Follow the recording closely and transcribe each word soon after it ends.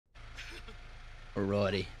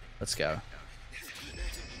Alrighty, let's go.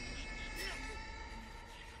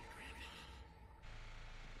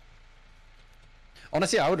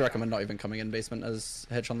 Honestly, I would recommend not even coming in basement as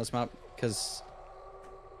Hitch on this map, because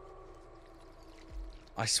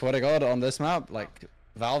I swear to God, on this map, like,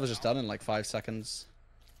 Valve is just done in like 5 seconds.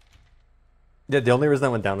 Yeah, the only reason I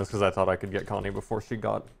went down is because I thought I could get Connie before she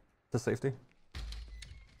got to safety.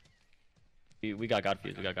 We got God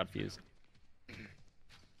fused. We got God fused.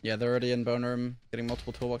 Yeah, they're already in bone room, getting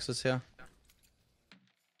multiple toolboxes here.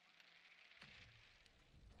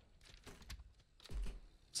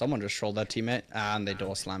 Someone just trolled their teammate, and they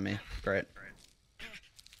door slam me. Great.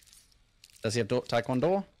 Does he have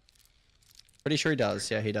taekwondo? Pretty sure he does.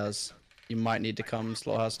 Yeah, he does. You might need to come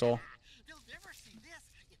slaughterhouse door.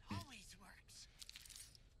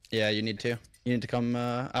 Yeah, you need to. You need to come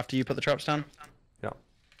after you put the traps down. Yeah.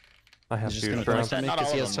 I have He's to. just gonna me Not all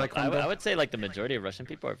because he of has them. taekwondo. I would say like the majority of Russian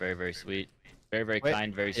people are very, very sweet. Very, very Wait,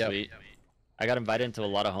 kind, very yep. sweet. I got invited into a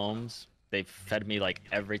lot of homes. They fed me like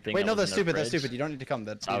everything. Wait, no, they're was in stupid. their They're fridge. stupid. You don't need to come.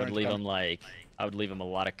 That's I would leave them like, I would leave them a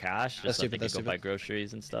lot of cash just so they could go buy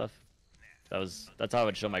groceries and stuff. That's how I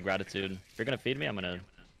would show my gratitude. If you're gonna feed me, I'm gonna.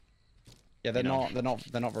 Yeah, they're not very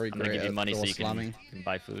I'm gonna great give you at money so door you slamming. can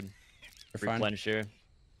buy food. You're fine. Replenish your,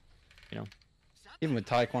 you know. Even with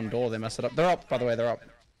taekwondo, they mess it up. They're up, by the way. They're up.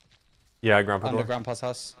 Yeah, Grandpa Under door. Grandpa's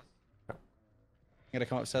house. Yeah. You gotta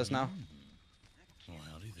come upstairs now. Well,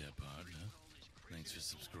 howdy there, partner. Thanks for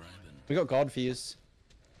subscribing. We got God fuse.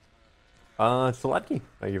 It's the lad key.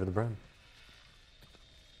 I give it the bread.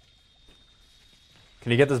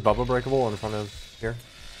 Can you get this bubble breakable in front of here?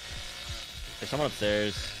 There's someone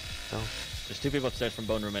upstairs. No. There's 2 people upstairs from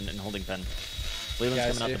bone room and holding pen.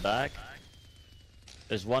 Leland's coming out the back.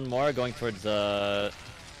 There's one more going towards the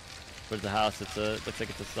house. Looks like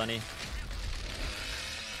it's a Sunny.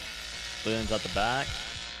 Leland's out the back.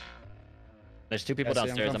 There's 2 people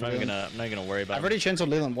downstairs. I'm not even gonna worry about. I've already chainsawed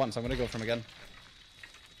Leland once. I'm gonna go for him again.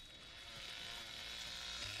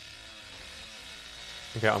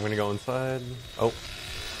 Okay, I'm gonna go inside. Oh.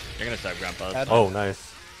 You're gonna start Grandpa. Oh,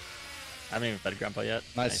 nice. I haven't even fed Grandpa yet.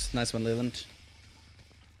 Nice one, Leland.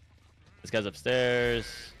 This guy's upstairs.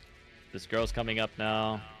 This girl's coming up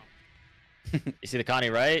now. You see the Connie,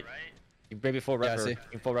 right? You maybe full rev her. You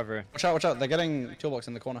can full rev her. Watch out. They're getting toolbox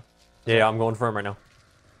in the corner. Yeah, I'm going for him right now.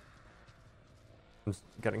 I'm just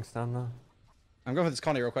getting stunned now. I'm going for this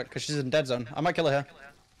Connie real quick because she's in dead zone. I might kill her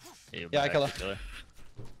here. Yeah, I kill her.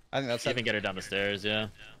 I think that's it. Even get her down the stairs, yeah.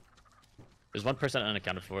 There's 1%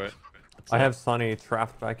 unaccounted for it. I have Sunny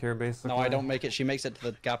trapped back here, basically. No, I don't make it. She makes it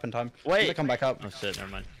to the gap in time. Wait! Come back up. Oh shit,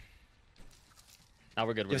 never mind. Now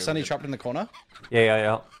we're good. You have Sunny trapped in the corner?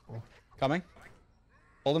 Yeah. Coming.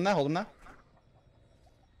 Hold him there,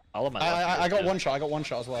 All of my I got one shot. I got one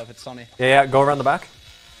shot as well if it's Sunny. Yeah, go around the back.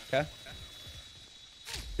 Okay.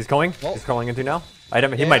 He's going. Well, He's crawling into now.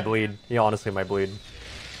 He might bleed. He honestly might bleed.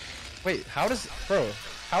 Wait, how does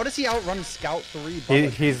he outrun Scout 3?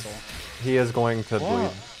 He is going to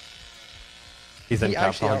bleed. He's in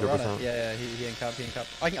cap 100%. Yeah, he in cap.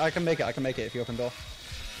 I can make it if you open door.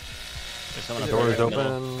 There's someone Door is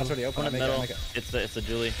open. That's already open. One in the middle. It's the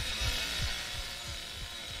Julie.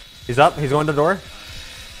 He's up. He's going to door.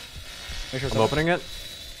 Make sure I'm opening it.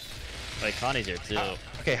 Like Connie's here too.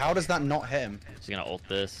 Okay, how does that not hit him? She's gonna ult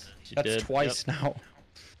this. That's twice now.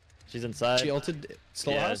 She's inside. She ulted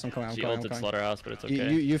Slaughterhouse? Yeah, she ulted Slaughterhouse, but it's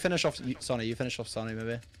okay. You finish off Sonny. You finish off Sonny,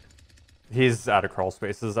 maybe. He's out of crawl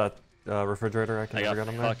spaces at refrigerator. I can got get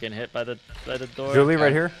him there. fucking hit by the door. Julie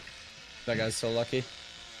right here. That guy's so lucky.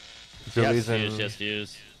 Julie's in. She has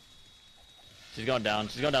fuse. She's going down.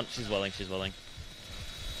 She's willing.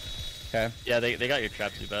 Okay. Yeah, they got your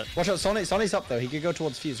traps, you bet. Watch out, Sonny's up though. He could go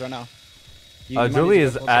towards Fuse right now. Julie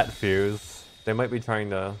is at Fuse. They might be trying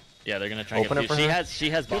to. Yeah, they're gonna try and open get it for fuse. her. She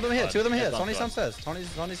has. Two of them here. Sonny's bomb downstairs.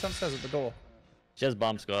 Sonny's downstairs at the door. She has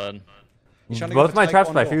bomb squad. Both my traps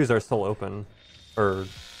by Fuse are still open. Or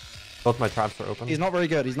both my traps are open. He's not very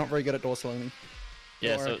good. He's not very good at door slamming.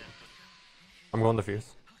 Yeah, so I'm going to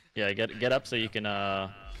Fuse. yeah, get up so you can.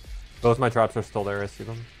 Both my traps are still there. I see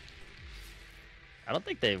them. I don't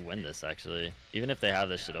think they win this actually. Even if they have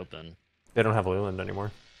this shit open. They don't have Leland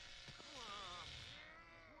anymore.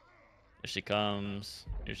 Here she comes.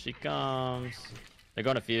 Here she comes. They're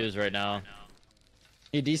going to Fuse right now.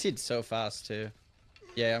 He DC'd so fast too.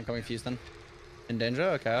 Yeah, I'm coming Fuse then. In danger?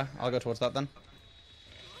 Okay, I'll go towards that then.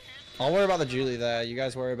 I'll worry about the Julie there. You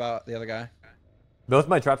guys worry about the other guy. Both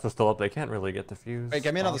my traps are still up. They can't really get the Fuse. Wait,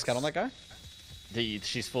 get me another scan on that guy.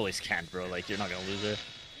 She's fully scanned, bro. Like, you're not gonna lose her.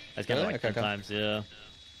 I scanned her like 10 times, yeah.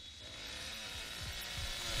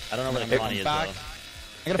 I don't know where the Connie is, though.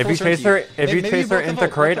 I'm gonna If you force chase her, into if you Maybe chase her block the into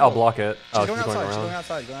vault, crate, block I'll the block it. She's Oh, going she's going outside. She's going around.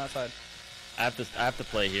 outside. Going outside. I have to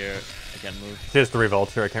play here. I can't move. She has 3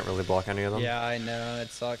 vaults here. I can't really block any of them. Yeah, I know.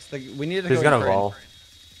 It sucks. We needed to She's go gonna in crate. wall.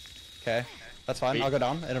 Okay, that's fine. Wait. I'll go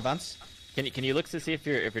down in advance. Can you look to see if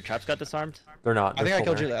your traps got disarmed? They're not. I They're think I still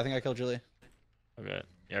killed there. Julie. I think I killed Julie. Okay.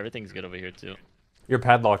 Yeah, everything's good over here too. Your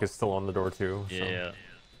padlock is still on the door too. So Yeah.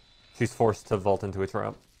 she's forced to vault into a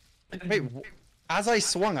trap. Wait, as I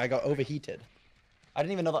swung, I got overheated. I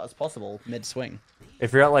didn't even know that was possible mid-swing.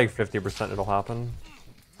 If you're at like 50%, it'll happen.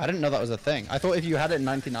 I didn't know that was a thing. I thought if you had it in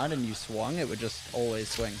 99 and you swung, it would just always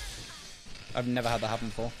swing. I've never had that happen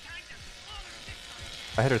before.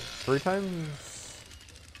 I hit her 3 times.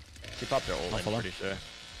 She popped her ult, I'm follow. pretty sure.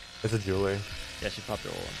 It's a Julie. Yeah, she popped her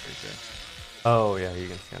ult, I'm pretty sure. Oh yeah, you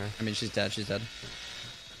can scan her. I mean, she's dead. She's dead.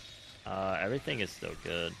 Everything is still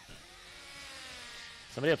good.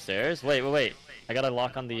 Somebody upstairs? Wait. I got a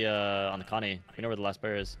lock on the Connie. We know where the last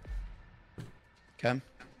bear is. Okay.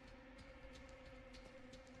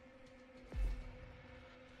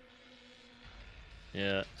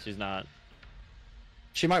 Yeah, she's not.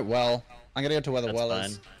 She might well. I'm gonna go to where the That's well fine.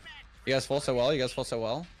 is. You guys fall so well. You guys fall so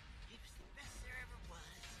well.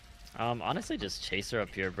 Honestly, just chase her up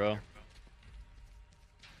here, bro.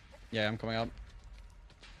 Yeah, I'm coming up.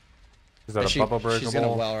 Is that Is a bubble breakable? she's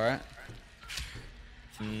gonna well, right?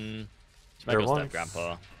 She might There go stab once.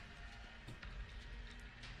 Grandpa.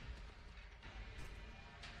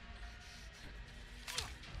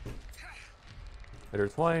 Hit her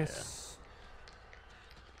twice.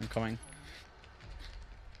 I'm coming.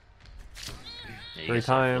 Yeah, you 3 get shot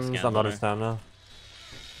full times. scans I'm on out of her. stamina.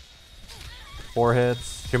 4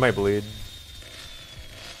 hits. She might bleed.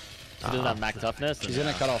 She doesn't have max toughness. She's and,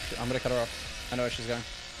 gonna cut off. I'm gonna cut her off. I know where she's going.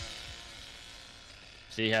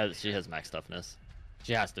 She has max toughness.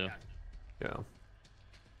 She has to. Yeah.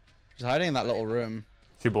 She's hiding in that little room.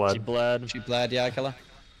 She bled. She bled. She bled. Yeah, I kill her.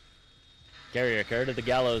 Carry her to the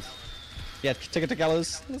gallows. Yeah, take her to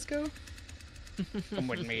gallows. Let's go. Come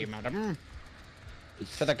with me, madam.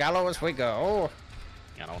 To the gallows we go.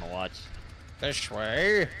 I don't want to watch. This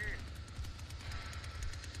way.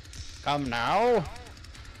 Come now.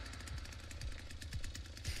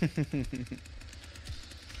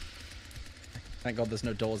 Thank God there's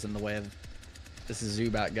no doors in the way of this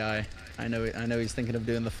Zubat guy. I know he's thinking of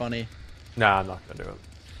doing the funny. Nah, I'm not gonna do it.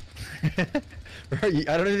 Bro,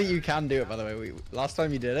 I don't think you can do it, by the way. Last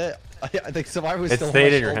time you did it, I think Survivor was It still on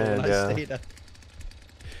stayed my in your shoulder hand, when I yeah. stayed there.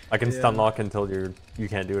 I can Yeah. stun lock until you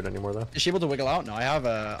can't do it anymore though. Is she able to wiggle out? No, I have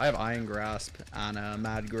Iron Grasp and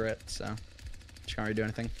Mad Grit, so she can't really do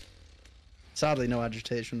anything. Sadly, no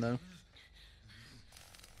agitation though.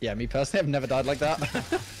 Yeah, me personally, I've never died like that.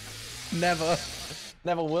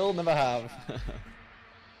 Never will, never have.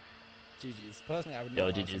 GG's. Personally, I would Yo,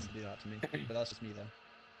 not want GG's. someone to do that to me, but that's just me though.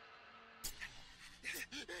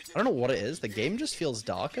 I don't know what it is. The game just feels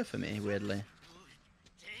darker for me, weirdly.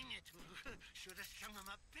 Dang it. Should have strung him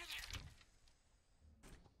up better.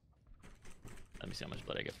 Let me see how much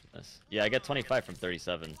blood I get from this. Yeah, I get 25 from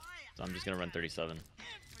 37. So I'm just gonna run 37.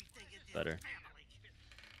 Better.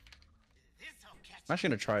 I'm actually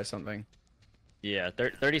gonna try something. Yeah,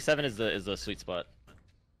 37 is the sweet spot.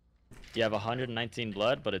 You have 119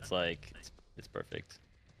 blood, but it's like it's perfect.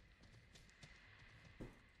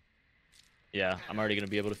 Yeah, I'm already gonna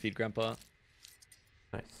be able to feed Grandpa.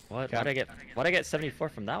 Nice. What? Okay. Why'd I get 74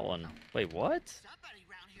 from that one? Wait, what? Somebody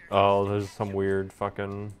round here. Oh, there's some weird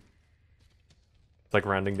fucking. It's like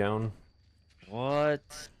rounding down. What?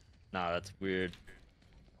 Nah, that's weird.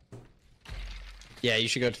 Yeah, you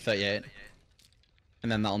should go to 38.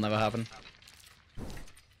 And then that'll never happen.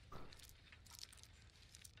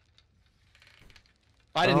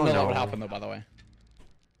 I didn't Oh, know that no. would happen though, by the way.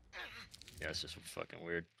 Yeah, it's just fucking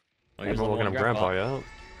weird. Oh, I'm here's not level looking one at Grandpa yet.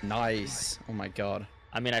 Nice. Oh my god.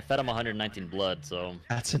 I mean, I fed him 119 blood, so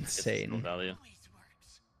That's it's still insane. value. Always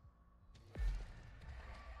works.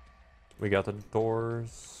 We got the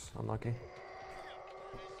doors. Unlucky.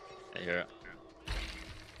 I hear it.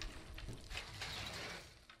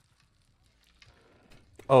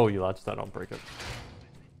 Oh, you latched that. I'll break it.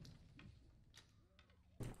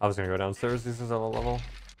 I was gonna go downstairs. This is at a level.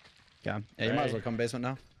 Yeah. Yeah, you might as Right. well come basement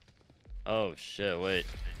now. Oh shit! Wait.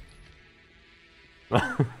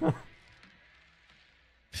 Damn,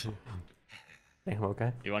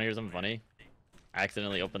 okay. You want to hear something funny? I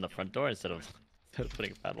accidentally opened the front door instead of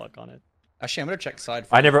putting a padlock on it. Actually, I'm gonna check side.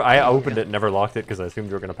 I opened it, never locked it because I assumed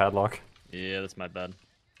you were gonna padlock. Yeah, that's my bad.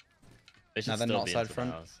 They should No, they're still not be side into the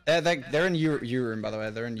front. house. They're in U room, by the way.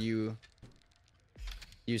 They're in U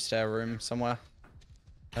stair room somewhere.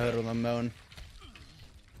 I heard them moan.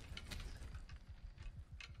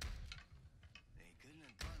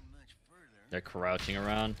 They're crouching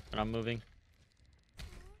around when I'm moving.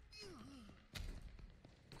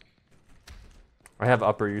 I have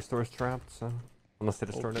upper U stores trapped, so unless they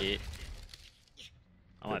destroyed Okay. it.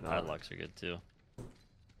 Oh, my Did not. padlocks are good too.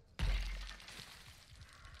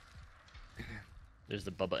 There's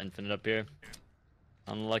the Bubba Infinite up here.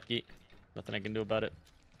 Unlucky. Nothing I can do about it.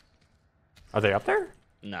 Are they up there?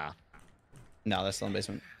 Nah. No, they're still in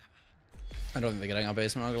basement. I don't think they're getting our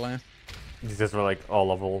basement, I'll go lie. These guys were like all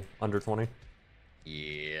level under 20.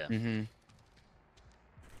 Yeah. Mm-hmm.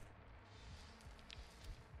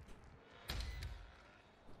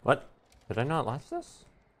 What? Did I not latch this?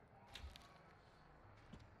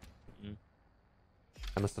 Mm.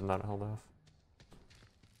 I must have not held off.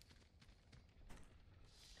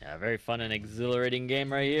 Yeah, very fun and exhilarating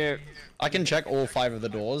game right here. I can check all 5 of the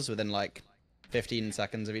doors within like 15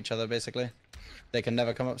 seconds of each other, basically. They can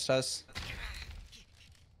never come upstairs.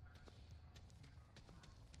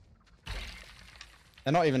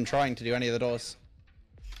 They're not even trying to do any of the doors.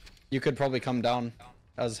 You could probably come down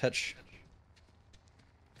as Hitch.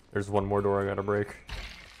 There's one more door I gotta break.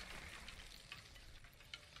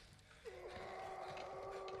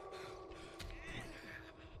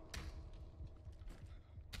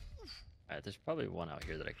 Alright, there's probably one out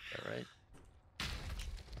here that I can get, right?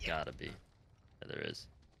 Gotta be. Yeah, there is.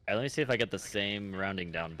 Alright, let me see if I get the same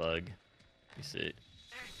rounding down bug. Let me see.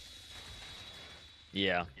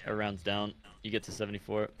 Yeah, it rounds down. You get to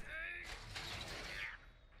 74.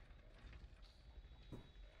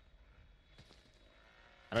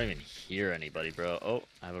 I don't even hear anybody, bro. Oh,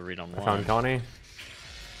 I have a read on I one. found Connie.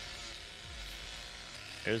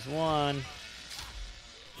 There's one.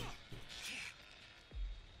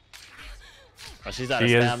 Oh, she's out of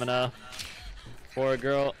She is. stamina. Poor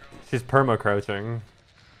girl. She's perma crouching.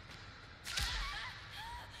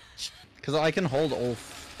 Because I can hold all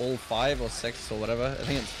 5 or 6 or whatever. I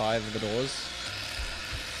think it's 5 of the doors.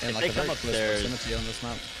 If In like they a come very close upstairs- proximity on this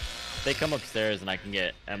map. If they come upstairs and I can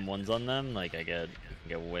get M1s on them, like I can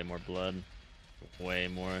get way more blood. Way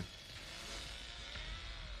more.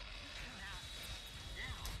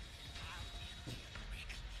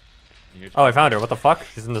 Here's Oh, I found her. What the fuck?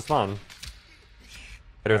 She's in the spawn.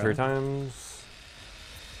 Hit her 3 Yeah. times.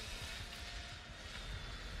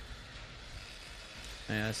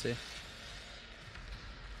 Yeah, I see.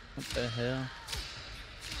 What the hell?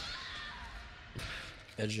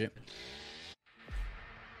 Edge it.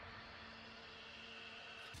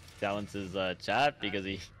 silences chat because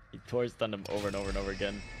he tor stunned him over and over and over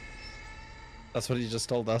again. That's what he just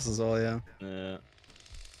told us as well, yeah.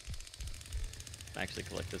 Actually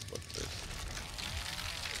collect this book first.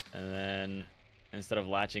 And then instead of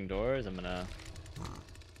latching doors, I'm gonna...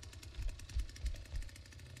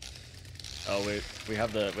 Oh, we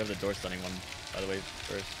have the door stunning one, by the way,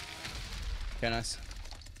 first. Okay, nice.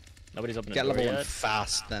 Nobody's opened a Get door level yet. 1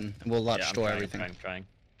 fast then. And we'll latch Yeah, I'm door trying, everything. I'm trying.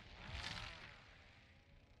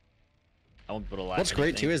 I won't be able to latch What's great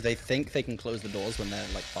anything. too is they think they can close the doors when they're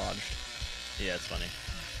like barged. Yeah, it's funny.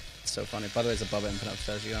 It's so funny. By the way, there's a Bubba Infinite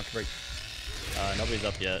upstairs. You're gonna have to break. Nobody's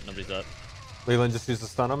up yet. Nobody's up. Leland just used a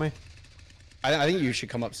stun on me. I think you should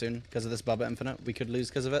come up soon because of this Bubba Infinite. We could lose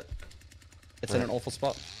because of it. It's in an awful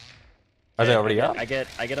spot. Are they already up? I get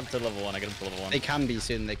them to level 1. I get them to level 1. They can be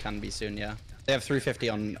soon. They can be soon. Yeah. They have 350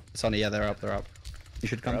 on Sunny. Yeah, they're up. They're up. You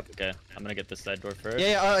should come. Up. Okay, I'm gonna get this side door first.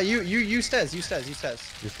 Yeah, yeah. You stairs. You stairs. You stairs.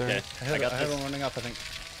 You still? Okay, I I got have this. one running up. I think.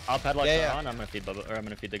 I'll padlock Yeah, her yeah. on. I'm gonna feed Bubba, or I'm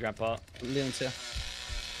gonna feed the grandpa. Leland's here.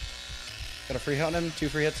 Got a free hit on him. 2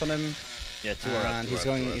 free hits on him. Yeah, 2 are up. And 2 he's are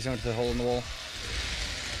going. up, 2 are He's up. going to the hole in the wall.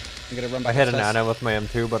 I'm gonna run back. I hit an upstairs. Ana with my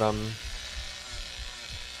M2, but I'm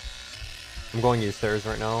going U stairs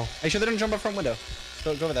right now. Make sure they don't jump up front window.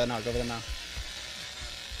 Go over there now. Go over there now.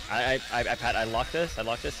 I locked this. I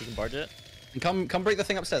locked this. You can barge it. And come break the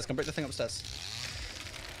thing upstairs. Come break the thing upstairs.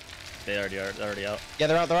 They already are. They're already out. Yeah,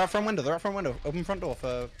 they're out. They're out front window. They're out front window. Open front door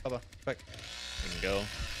for Bubba. Quick. We can go.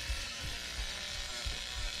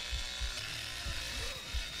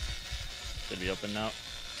 Should be open now.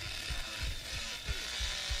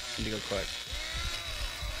 Need to go quick.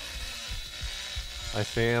 I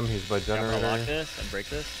see him. He's by I'm gonna lock generator. this and break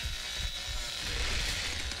this.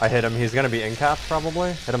 I hit him. He's gonna be in cap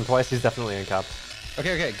probably. Hit him twice. He's definitely in cap.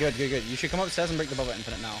 Okay, good. You should come upstairs and break the Bubba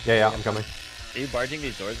Infinite now. Yeah, I'm coming. Are you barging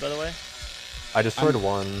these doors, by the way? I destroyed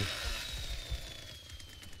one. I'm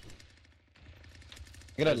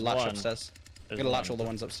gonna There's latch one. upstairs. I'm There's gonna latch one. all the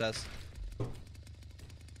ones upstairs.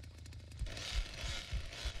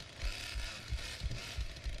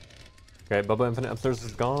 Okay, Bubba Infinite upstairs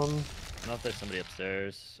is gone. I don't know if there's somebody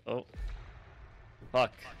upstairs. Oh.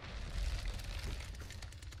 Fuck.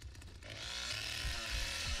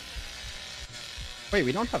 Wait,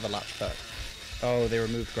 we don't have a latch perk. Oh, they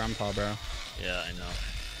removed Grandpa, bro. Yeah, I know.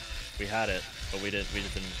 We had it, but we just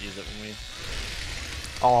didn't use it when we.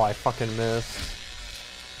 Oh, I fucking missed.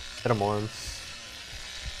 Hit him once.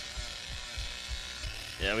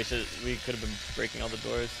 Yeah, we could have been breaking all the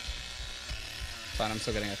doors. Fine, I'm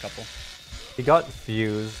still getting a couple. He got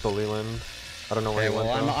fused, the Leland. I don't know where Okay, he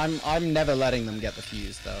well, went though. I'm never letting them get the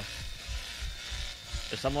fuse though.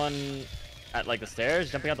 There's someone at like the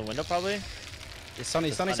stairs, jumping out the window probably. It's Sonny,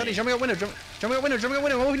 It's Sonny, Sonny. jumping out window, jumping out window, jumping out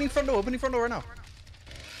window, opening front door right now.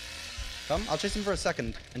 Come, I'll chase him for a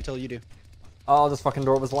second until you do. Oh, this fucking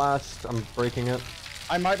door was latched. I'm breaking it.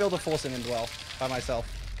 I might be able to force him in well by myself.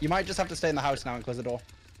 You might just have to stay in the house now and close the door,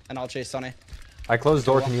 and I'll chase Sonny. I closed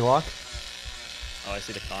door. Can you lock? Oh, I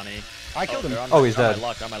see the Connie. I killed him. Oh, he's dead.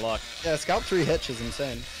 On my lock. Yeah, scalp 3 hits is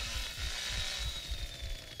insane.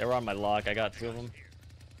 They were on my lock. I got 2 of them.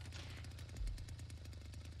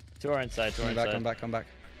 2 are inside. 2 are inside. Come back.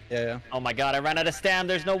 Yeah, yeah. Oh my god, I ran out of stam.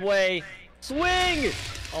 There's no way. Swing!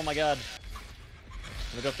 Oh my god.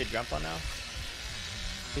 Can we go feed Grandpa now?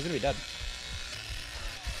 He's gonna be dead.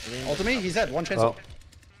 I mean, Ultimate, he's dead. One chance. Oh.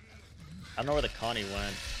 I don't know where the Connie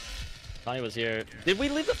went. Connie was here. Did we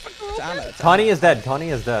leave the front door It's open? Anna. It's Connie Anna. is dead. Connie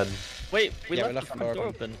is dead. Wait, we Yeah, left the front door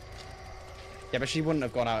open. Yeah, but she wouldn't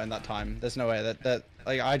have gone out in that time. There's no way that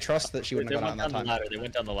like I trust that she wouldn't They have gone out went in down that the time. ladder. They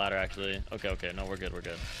went down the ladder actually. Okay. No, we're good.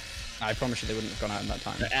 I promise you they wouldn't have gone out in that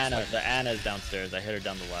time. The Anna's downstairs. I hit her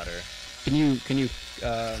down the ladder. Can you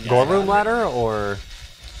Gore room ladder or?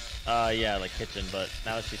 Yeah, like kitchen, but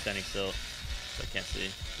now she's standing still, so I can't see.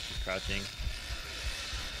 She's crouching.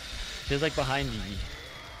 She's like behind me.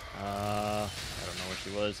 I don't know where she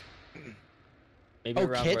was. Maybe Oh,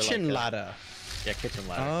 around where, kitchen like, ladder. Yeah, kitchen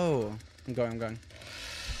ladder. Oh, I'm going.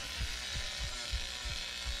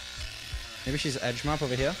 Maybe she's edge map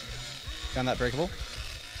over here. Down that breakable.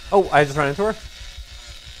 Oh, I just ran into her.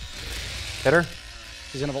 Hit her.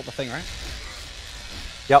 She's gonna vault the thing, right?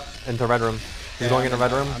 Yep, into red room. She's Yeah, going into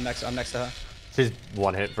red room. I'm next to her. She's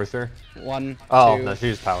 1 hit for sure. 1, Oh, 2. no, she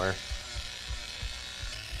used power.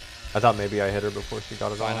 I thought maybe I hit her before she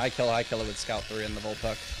got it Fine, off. I kill her with Scout 3 and the Volt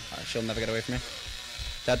perk. She'll never get away from me.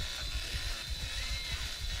 Dead.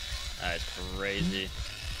 That is crazy.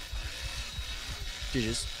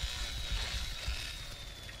 GG's.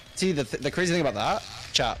 See, the crazy thing about that,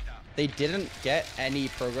 chat, they didn't get any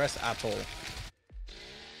progress at all.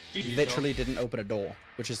 Literally didn't open a door,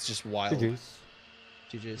 which is just wild. GG's.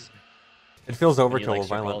 GG's. It feels Can you, overkill like, with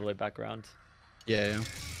circle all the violent. way back around. Yeah.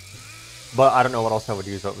 But I don't know what else I would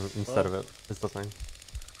use instead of it, is the thing.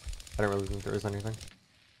 I don't really think there is anything.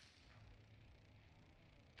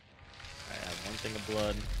 I have 1 thing of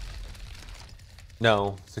blood.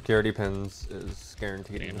 No, security pins is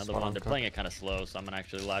guaranteed. Getting in the another spot one. on They're co- playing it kind of slow, so I'm gonna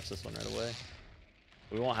actually latch this one right away.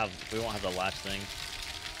 We won't have the latch thing.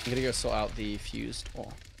 I'm gonna go sort out the fused door.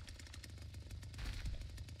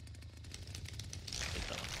 Get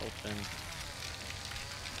that one open.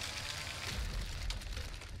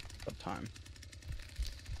 What time?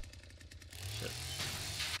 Shit.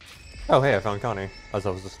 Oh, hey, I found Connie as I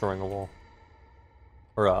was destroying a wall.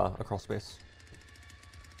 Or, a crawl space.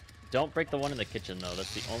 Don't break the one in the kitchen though.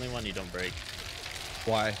 That's the only one you don't break.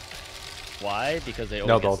 Why? Why? Because they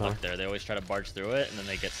No, always get the stuck whole time. there. They always try to barge through it, and then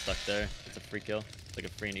they get stuck there. It's a free kill. It's like a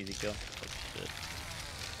free and easy kill. That's good.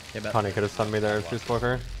 Yeah, bet. Connie could have stunned me there if she was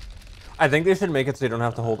quicker. I think they should make it so you don't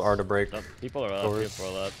have to hold R to break. No, people are up. Doors.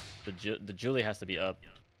 People are up. The Julie has to be up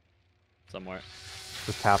somewhere.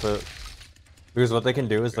 Just tap it. Because what they can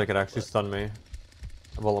do is they could actually stun me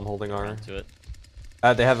while I'm holding R. Run to it.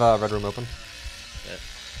 They have a red room open. Yeah.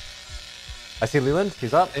 I see Leland.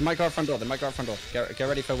 He's up. They might go out front door. Get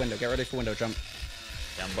ready for window. Jump.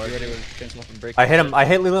 Yeah, I'm Get barging. ready with chainsaw. I'm breaking I hit him. shit. I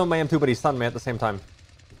hit Leland with my M2, but he stunned me at the same time.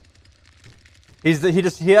 He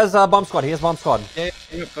has bomb squad. He has bomb squad. Yeah,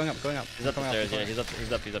 going up. He's up the Going up, stairs. going Yeah, up.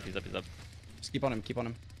 he's up. Just keep on him.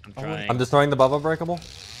 I'm Oh, trying. I'm destroying the Bubba breakable.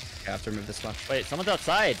 I have to remove this flash. Wait, someone's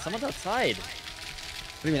outside. What What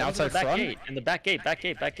do you mean, outside the back front? gate. In the back gate.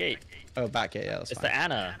 Oh, back gate, yeah, that's It's fine. the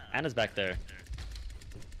Anna. Anna's back there.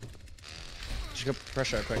 Just go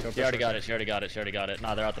pressure quick. She already got it. She already got it.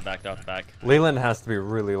 Nah, they're out the back. Leland has to be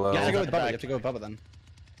really low. You have to go Oh. with Bubba. You have to go with Bubba then.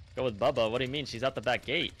 Go with Bubba. What do you mean? She's out the back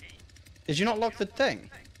gate. Did you not lock the thing?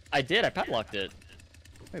 I did. I padlocked it.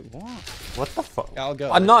 Wait, what? What the fuck? Yeah, I'll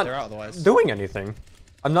go. I'm not They're out otherwise. doing anything.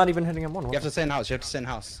 I'm not even hitting him one. You have to stay in house.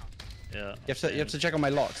 Yeah. You have to check on my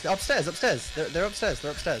locks. Upstairs. They're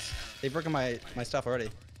upstairs. They've broken my stuff already.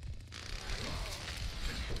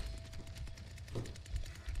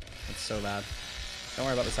 That's so bad. Don't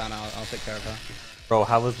worry about this, Anna. I'll take care of her. Bro,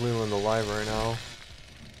 how is Leland alive right now?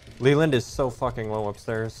 Leland is so fucking low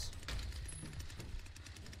upstairs.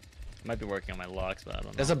 Might be working on my locks, but I don't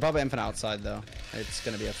know. There's a Bubba infinite outside though. It's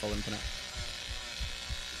gonna be a full infinite.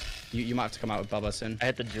 You might have to come out with Bubba soon. I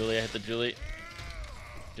hit the Julie. I hit the Julie.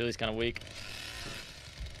 Julie's kind of weak.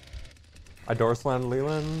 I door slammed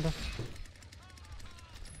Leland.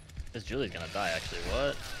 This Julie's gonna die, actually.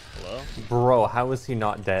 What? Hello? Bro, how is he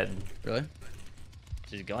not dead? Really?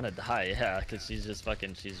 She's gonna die, yeah, because she's just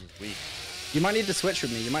fucking, she's weak. You might need to switch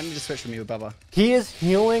with me. You might need to switch with me with Bubba. He is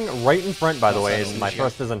healing right in front, by the way, Outside and my of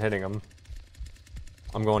thrust isn't hitting him.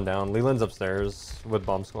 I'm going down. Leland's upstairs with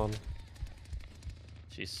bomb squad.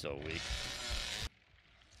 She's so weak.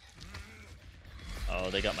 Oh,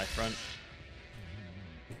 they got my front.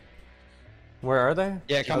 Where are they?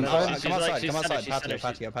 Yeah, come no, outside. she's Come like- outside. she's Come outside. center, Patio.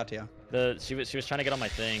 she's center, Patio. She was trying to get on my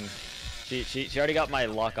thing. She already got my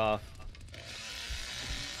lock off.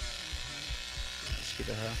 Just keep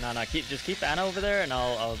it her. No, just keep Anna over there, and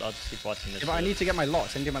I'll just keep watching this. Yeah, but I shit. need to get my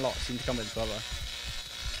locks. I need to get my locks. You need to come with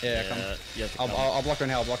Bubba. Yeah, come. You have to I'll come. block her in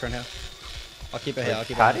here. I'll block her in here. I'll keep her here. I'll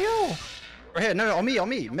keep her here. Patio? Right here. No, on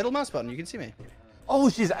me. Middle mouse button. You can see me. Oh,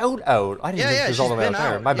 she's out. I didn't Yeah, think yeah. she was She's all the way been out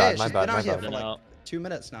there. out. My Yeah, bad, my she's bad, been my out here bad. for like out. 2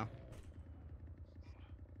 minutes now.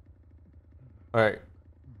 Alright,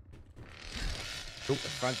 The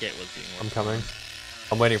front gate was being I'm worked. coming.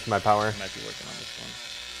 I'm waiting for my power. I might be working on this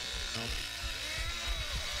one.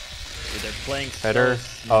 Dude, they're playing Hit her.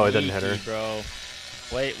 so Oh, it didn't hit her. sneaky, bro.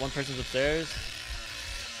 Wait, one person's upstairs?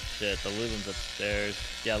 Shit, the Leland's upstairs.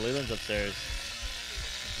 Yeah, Leland's upstairs.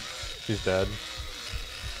 She's dead.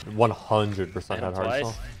 100% Hit had him hard twice.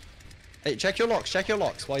 cell. Hey, check your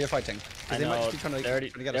locks while you're fighting. 'Cause I they might know, just keep trying to they already,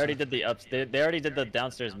 get they us already now. did the ups. They already did the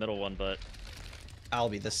downstairs middle one, but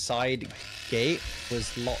Alby, the side gate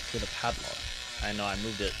was locked with a padlock. I know I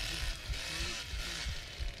moved it.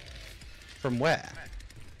 From where?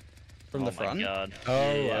 From Oh the my front? God.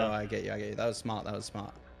 Oh, Yeah. oh, I get you. That was smart.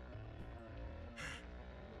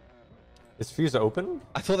 Is fuse open?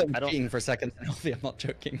 I thought they I were don't- cheating for a second. Alby, I'm not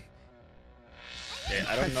joking. Okay,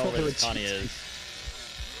 I I don't know thought where they this were Connie cheating. is.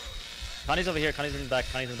 Connie's over here. Connie's in the back.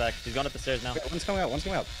 She's going up the stairs now. Wait, one's coming out.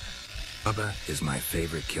 Bubba is my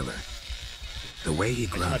favorite killer. The way he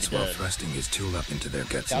grunts be while dead. thrusting his tool up into their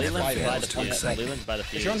guts Yeah, never Leland's by fails the to fuse. excite me. Leland's by the If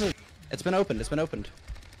fuse. you're on the- It's been opened.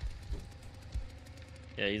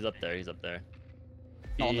 Yeah, he's up there.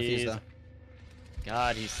 Not on the fuse He's- though.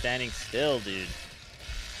 God, he's standing still, dude.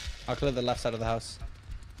 I'll clear the left side of the house.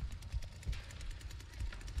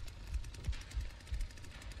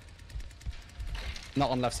 Not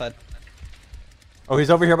on left side. Oh, he's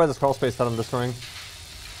over here by this crawl space that I'm destroying.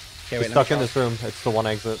 Okay, He's stuck in this room. It's the one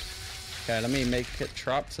exit. Okay, let me make it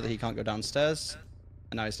trapped so that he can't go downstairs.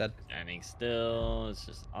 And now he's dead. Standing still. It's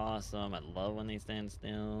just awesome. I love when they stand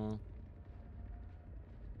still.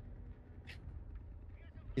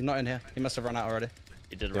 He's not in here. He must have run out already.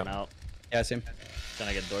 He did Yep. run out. Yeah, I see him. Trying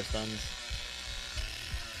to get door stuns.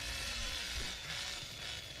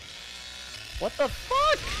 What the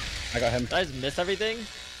fuck? I got him. Did I just miss everything?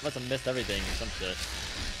 Must have missed everything or some shit.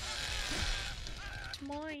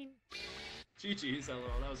 GG's,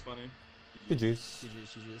 LOL, that was funny. GG's.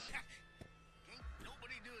 Can't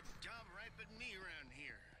nobody do its job right but me around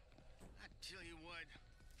here. I tell you what.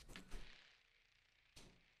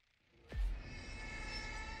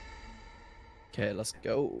 Okay, let's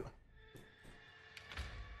go.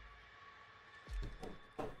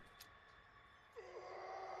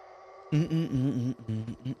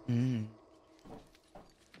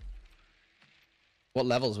 What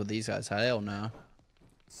levels were these guys? I don't know.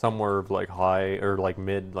 Some were like high or like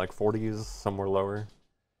mid, like 40s. Some were lower,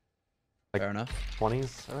 Like- Fair enough.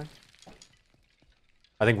 20s. I think.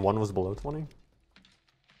 I think one was below 20.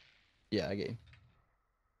 Yeah, I get you.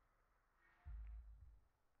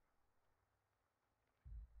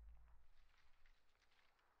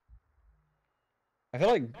 I feel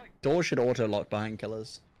like doors should auto lock behind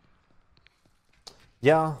killers.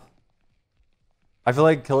 Yeah. I feel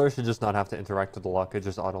like killer should just not have to interact with the lock. It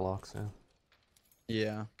just auto locks. Yeah.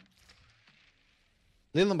 Yeah.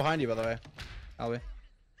 Leland behind you, by the way. Alby.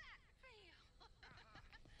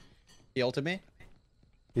 He ulted me?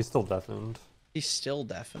 He's still deafened. He's still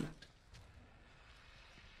deafened.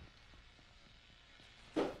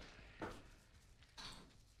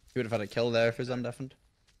 He would have had a kill there if he was undeafened.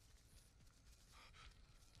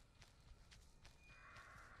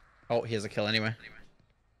 Oh, he has a kill anyway.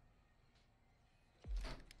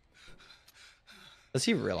 Does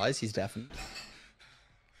he realize he's deafened?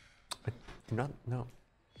 I do not know.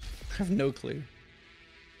 I have no clue.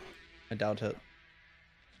 I doubt it.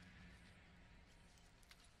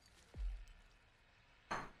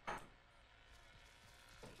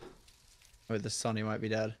 Oh, the Sonny might be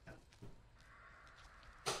dead.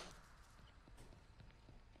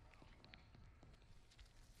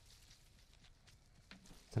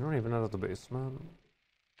 Is anyone even out of the basement?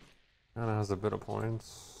 Anna has a bit of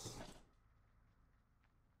points.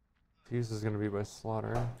 Fuse is gonna be by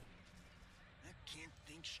Slaughter. I can't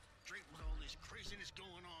think straight with all this craziness going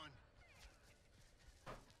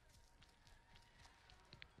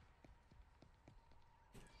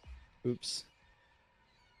on. Oops.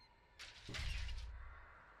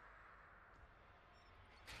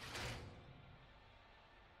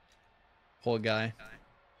 Poor guy.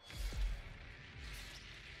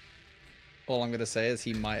 All I'm gonna say is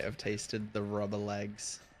he might have tasted the rubber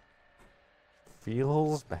legs.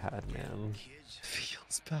 Feels bad, man. Kids,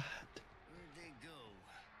 Feels bad. where'd they go?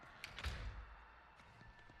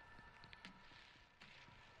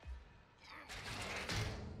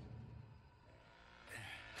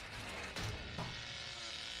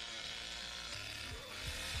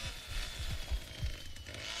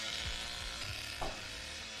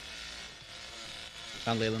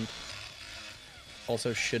 Found Leland.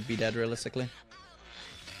 Also should be dead realistically.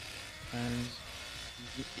 And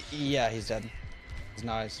yeah, he's dead. He's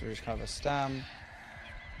nice. We just have a stam.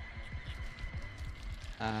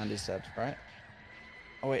 And he's dead, right?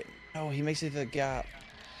 Oh wait, no, he makes it to the gap.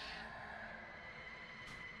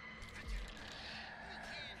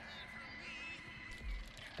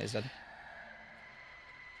 He's dead.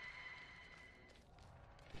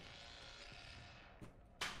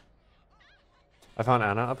 I found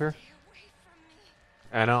Anna up here.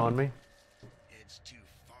 Anna on me. It's too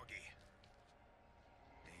foggy.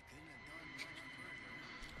 They couldn't have gone much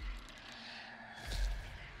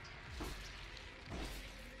further.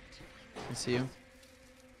 I see you.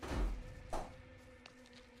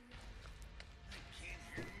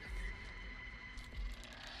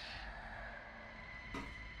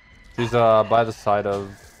 She's by the side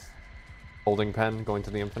of holding pen, going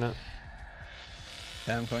to the infinite.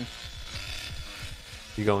 Yeah, I'm coming.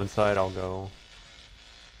 You go inside, I'll go.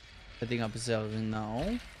 Setting up Zelda now.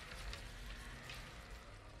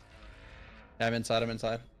 Yeah, I'm inside, I'm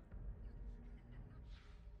inside.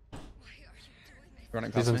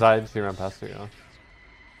 Running past She's me. inside, she ran past you, yeah.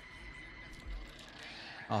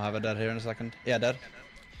 I'll have her dead here in a second. Yeah, dead.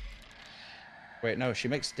 Wait, no, she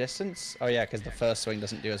makes distance? Oh yeah, because the first swing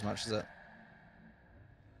doesn't do as much as it.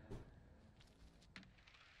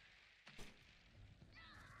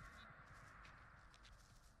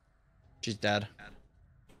 She's dead.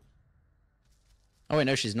 Oh wait,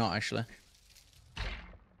 no, she's not actually.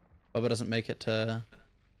 Bubba doesn't make it to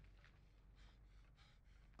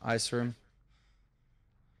ice room.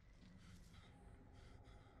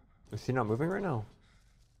 Is she not moving right now?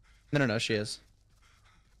 No, she is.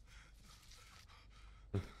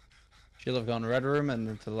 She'll have gone red room and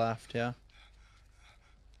then to the left, yeah.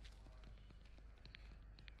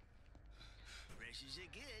 Fresh as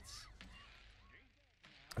it gets.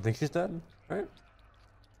 I think she's dead, right?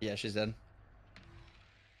 Yeah, she's dead.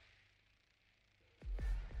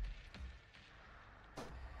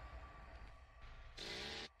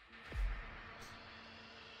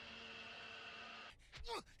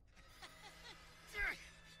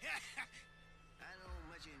 I don't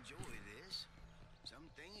much enjoy this. Some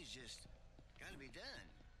things just gotta be done.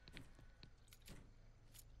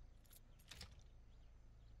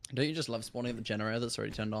 Don't you just love spawning at the generator that's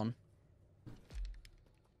already turned on?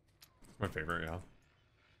 My favorite, yeah.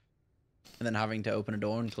 And then having to open a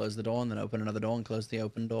door and close the door and then open another door and close the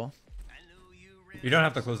open door? I know you You don't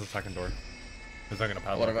have to close the second door. Because I'm gonna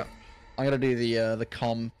padlock Whatever. it. I'm gonna do the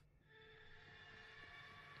comp.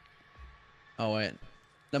 Oh wait.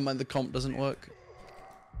 Never mind, the comp doesn't work.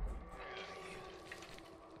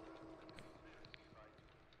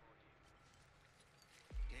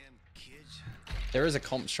 damn kids. There is a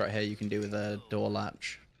comp strat here you can do with a door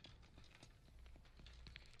latch.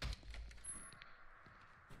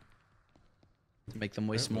 To make them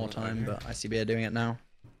waste more time, but ICB are doing it now.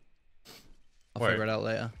 I'll figure it out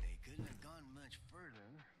later. They couldn't have gone much further.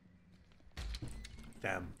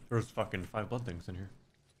 Damn, there's fucking 5 blood things in here.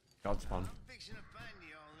 God spawn. I'm fixing to find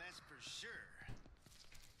y'all, that's for sure.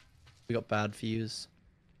 We got bad fuse.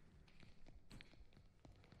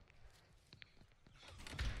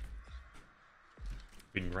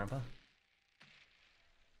 Beating grandpa?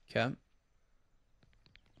 Okay.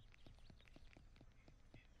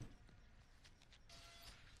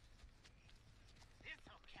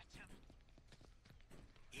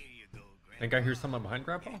 Here you go, I think I hear someone behind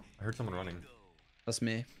grandpa? I heard someone running. That's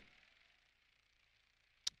me.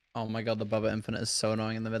 Oh my god, the Bubba Infinite is so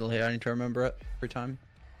annoying in the middle here. I need to remember it every time.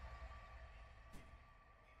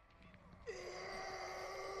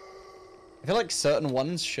 I feel like certain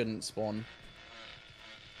ones shouldn't spawn.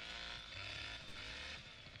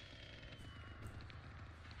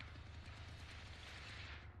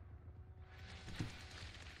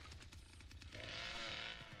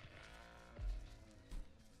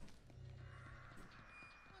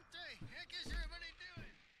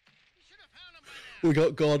 We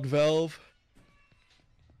got God Valve.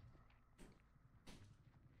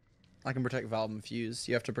 I can protect Valve and Fuse.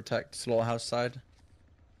 You have to protect Slaughterhouse side.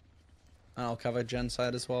 And I'll cover Gen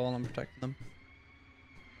side as well while I'm protecting them.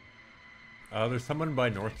 There's someone by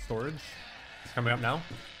North Storage. It's coming up now.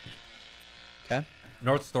 Okay.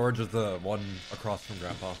 North Storage is the one across from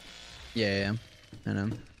Grandpa. Yeah. I know.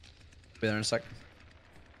 Be there in a sec.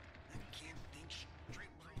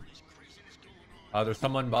 There's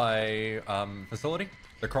someone by facility.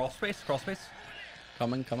 The crawl space.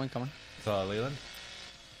 Coming. It's Leland.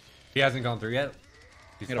 He hasn't gone through yet.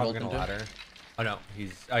 He's Get a probably bolt gonna into ladder. Oh no,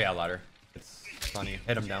 oh yeah, ladder. It's funny.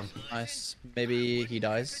 Hit him down. Nice. Maybe he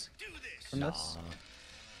dies from this.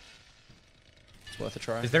 It's worth a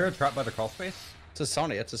try. Is there a trap by the crawl space? It's a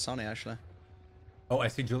Sonny. It's a Sonny actually. Oh, I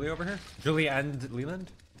see Julie over here. Julie and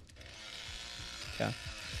Leland. Okay.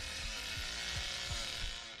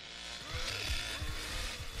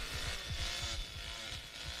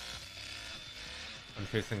 I'm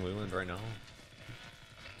chasing Leland right now.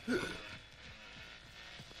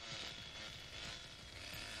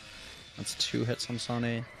 That's 2 hits on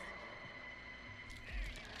Sonny.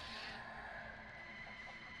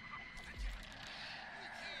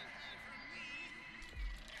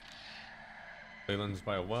 Leland's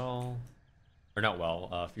by a well. Or not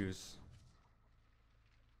well, Fuse.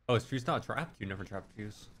 Oh, is Fuse not trapped? You never trapped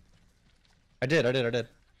Fuse. I did. It's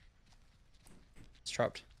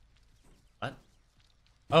trapped. What?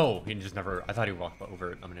 Oh, he just never... I thought he walked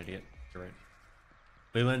over it. I'm an idiot. You're right.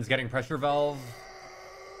 Leland's getting pressure valve.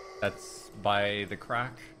 That's by the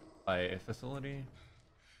crack. By a facility.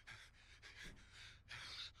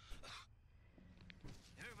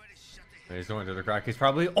 He's going to the crack. He's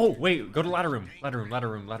probably... Oh, wait. Go to ladder room. Ladder room.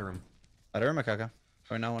 Ladder Makaka.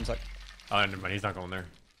 Right now, 1 sec. Oh, never mind. He's not going there.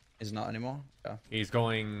 He's not anymore? Yeah. He's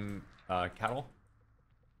going... cattle.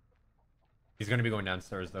 He's going to be going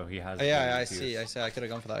downstairs, though. He has... Oh, yeah, I see. I could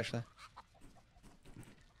have gone for that, actually.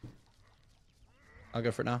 I'll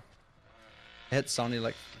go for it now. I hit Sonny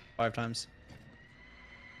like 5 times.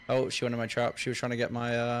 Oh, she went in my trap. She was trying to get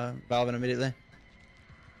my Valve in immediately.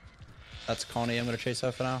 That's Connie. I'm going to chase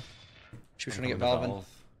her for now. She was trying to get Valve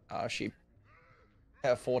in. She hit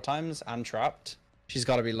her 4 times and trapped. She's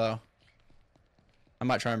got to be low. I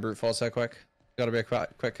might try and brute force her quick. Got to be a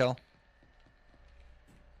quick kill.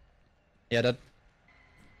 Yeah, dead.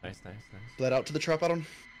 Nice. Bled out to the trap, Adam.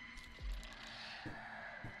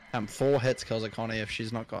 4 hits kills a Connie if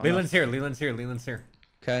she's not got Leland's enough. here. Leland's here.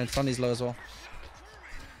 Okay, and Sonny's low as well.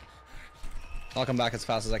 I'll come back as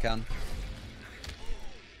fast as I can.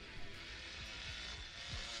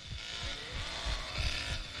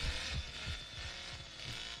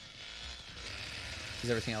 Is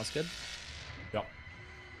everything else good? Yep.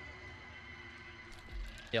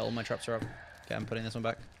 Yeah, all my traps are up. Okay, I'm putting this one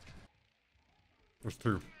back. There's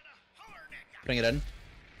 2. Putting it in.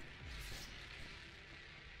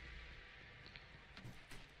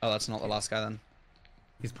 Oh, that's not the last guy then.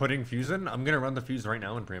 He's putting Fuse in. I'm going to run the Fuse right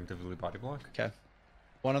now and preemptively body block. Okay.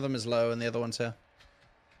 One of them is low and the other one's here.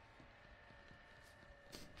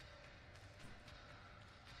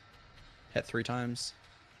 Hit 3 times.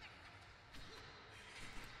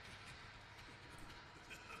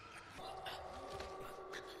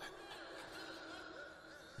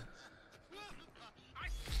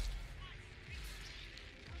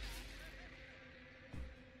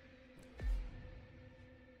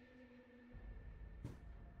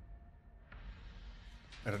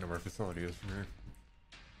 I don't know where facility is from here.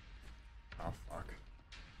 Oh, fuck.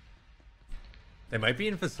 They might be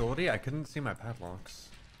in facility. I couldn't see my padlocks.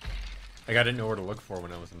 Like, I didn't know where to look for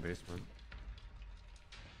when I was in basement.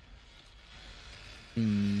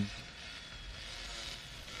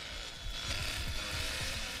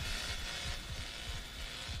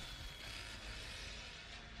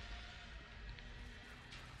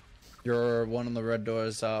 Your one on the red door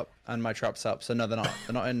is up, and my trap's up. So no, they're not.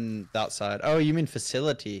 They're not in that side. Oh, you mean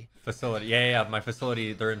facility? Facility. Yeah. My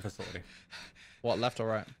facility. They're in facility. What, left or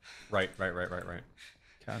right? Right.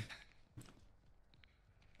 Okay.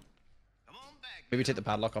 Maybe take the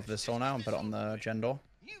padlock off this door now and put it on the gen door.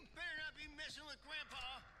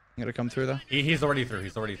 I'm gonna come through there. He's already through.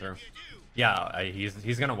 Yeah,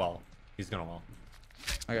 he's gonna well.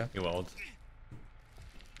 Okay. He welled.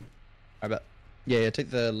 I bet. Yeah, take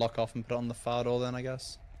the lock off and put it on the far door then, I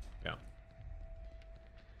guess. Yeah.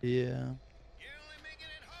 Yeah. You're only making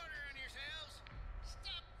it harder on yourselves.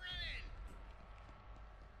 Stop running.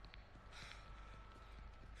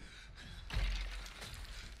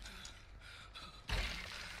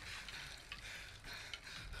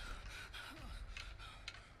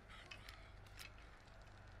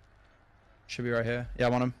 Should be right here. Yeah, I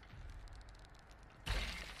want him.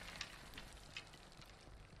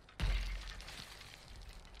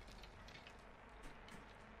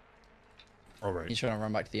 All right. He's trying to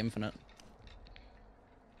run back to the infinite.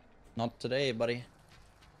 Not today, buddy.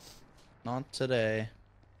 Not today.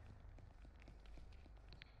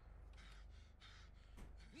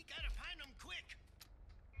 We gotta find them quick.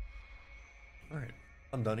 All right.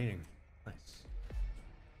 I'm done eating. Nice.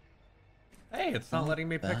 Hey, it's not letting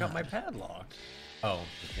me pick up my padlock. Oh,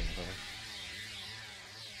 this game's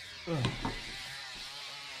over. Ugh.